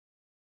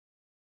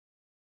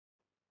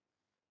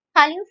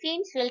Hello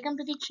friends, welcome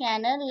to the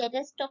channel. Let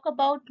us talk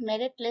about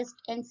merit list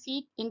and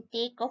seat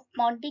intake of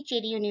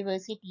Pondicherry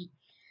University,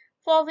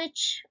 for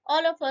which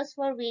all of us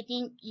were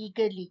waiting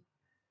eagerly.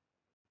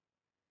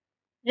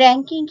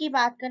 Ranking की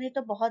बात करें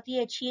तो बहुत ही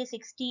अच्छी है.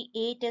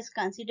 68 is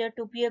considered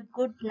to be a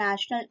good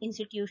national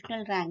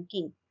institutional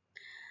ranking.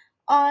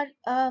 और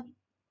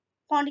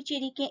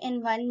पौंडीचेरी के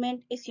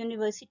environment इस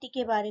यूनिवर्सिटी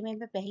के बारे में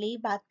मैं पहले ही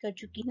बात कर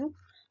चुकी हूँ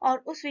और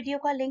उस वीडियो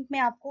का लिंक मैं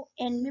आपको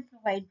एंड में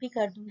प्रोवाइड भी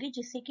कर दूंगी,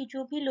 जिससे कि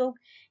जो भी लोग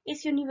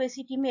इस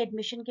यूनिवर्सिटी में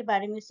एडमिशन के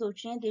बारे में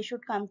सोच रहे हैं, they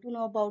should come to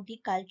know about the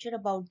culture,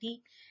 about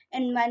the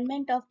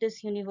environment of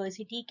this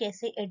university,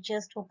 कैसे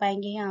एडजस्ट हो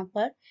पाएंगे यहाँ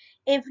पर.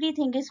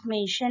 Everything is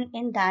mention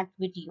in that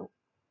video.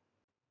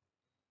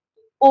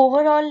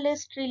 Overall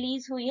list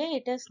release हुई है.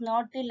 It is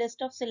not the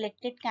list of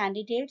selected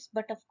candidates,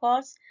 but of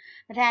course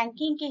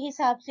ranking के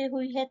हिसाब से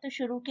हुई है, तो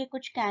शुरू के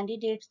कुछ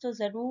कैंडिडेट्स तो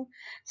जरूर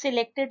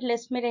सिलेक्टेड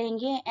लिस्ट में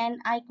रहेंगे. And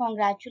I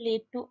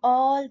congratulate to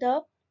all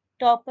the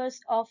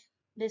toppers of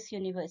this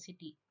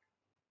university.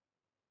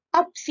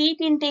 अब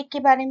सीट इनटेक के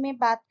बारे में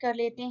बात कर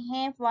लेते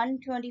हैं.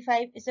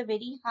 125 is a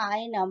very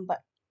high number.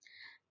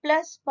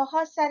 Plus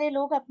बहुत सारे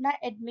लोग अपना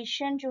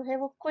एडमिशन जो है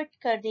वो क्विट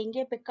कर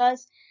देंगे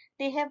because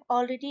they have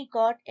already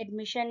got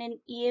admission in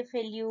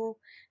EFLU,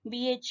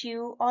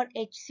 BHU और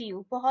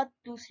HCU. बहुत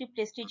दूसरी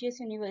prestigious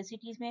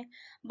universities में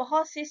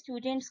बहुत से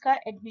students का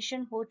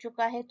admission हो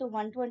चुका है, तो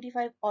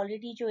 125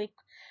 already जो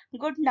एक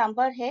good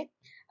number है.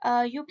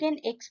 You can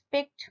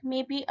expect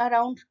maybe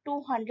around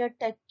 200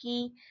 तक की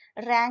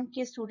रैंक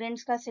के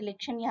स्टूडेंट्स का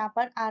सिलेक्शन यहाँ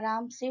पर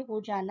आराम से हो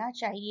जाना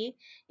चाहिए.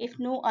 if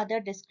no other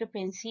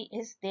discrepancy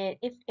is there,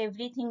 if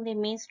everything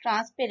remains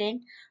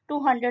transparent,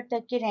 200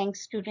 तक के रैंक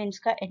स्टूडेंट्स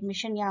का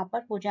एडमिशन यहाँ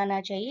पर हो जाना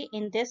चाहिए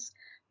in this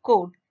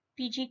code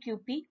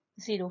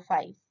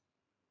PGQP05.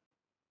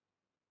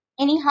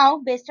 Anyhow,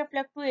 best of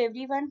luck to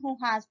everyone who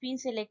has been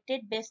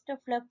selected. Best of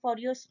luck for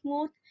your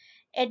smooth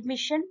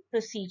admission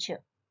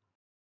procedure.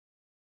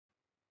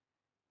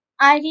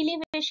 I really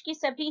wish कि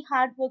सभी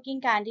हार्ड वर्किंग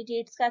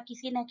कैंडिडेट्स का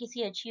किसी ना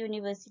किसी अच्छी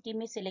यूनिवर्सिटी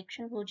में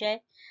सिलेक्शन हो जाए,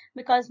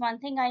 because one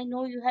thing I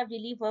know, you have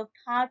really worked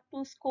hard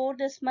to score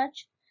this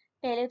much.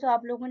 पहले तो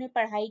आप लोगों ने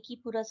पढ़ाई की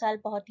पूरा साल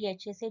बहुत ही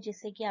अच्छे से,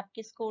 जिससे कि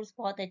आपके स्कोर्स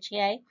बहुत अच्छे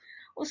आए.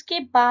 उसके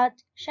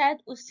बाद शायद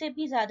उससे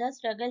भी ज्यादा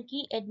स्ट्रगल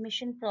की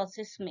एडमिशन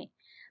प्रोसेस में,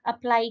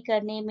 अप्लाई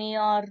करने में,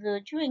 और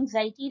जो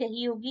एंजाइटी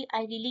रही होगी,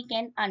 I really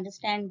can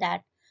understand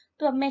that.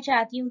 तो अब मैं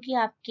चाहती हूँ कि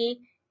आपके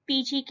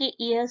पीजी के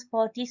ईयर्स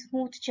बहुत ही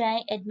स्मूथ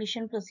जाए,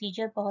 एडमिशन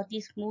प्रोसीजर बहुत ही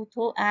स्मूथ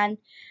हो, and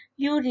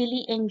you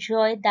really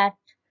enjoy that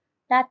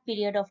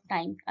period of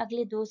time.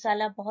 अगले 2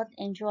 साल आप बहुत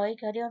एंजॉय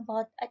करें और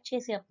बहुत अच्छे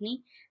से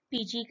अपनी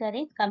पीजी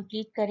करें,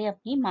 कंप्लीट करें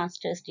अपनी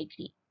मास्टर्स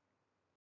डिग्री.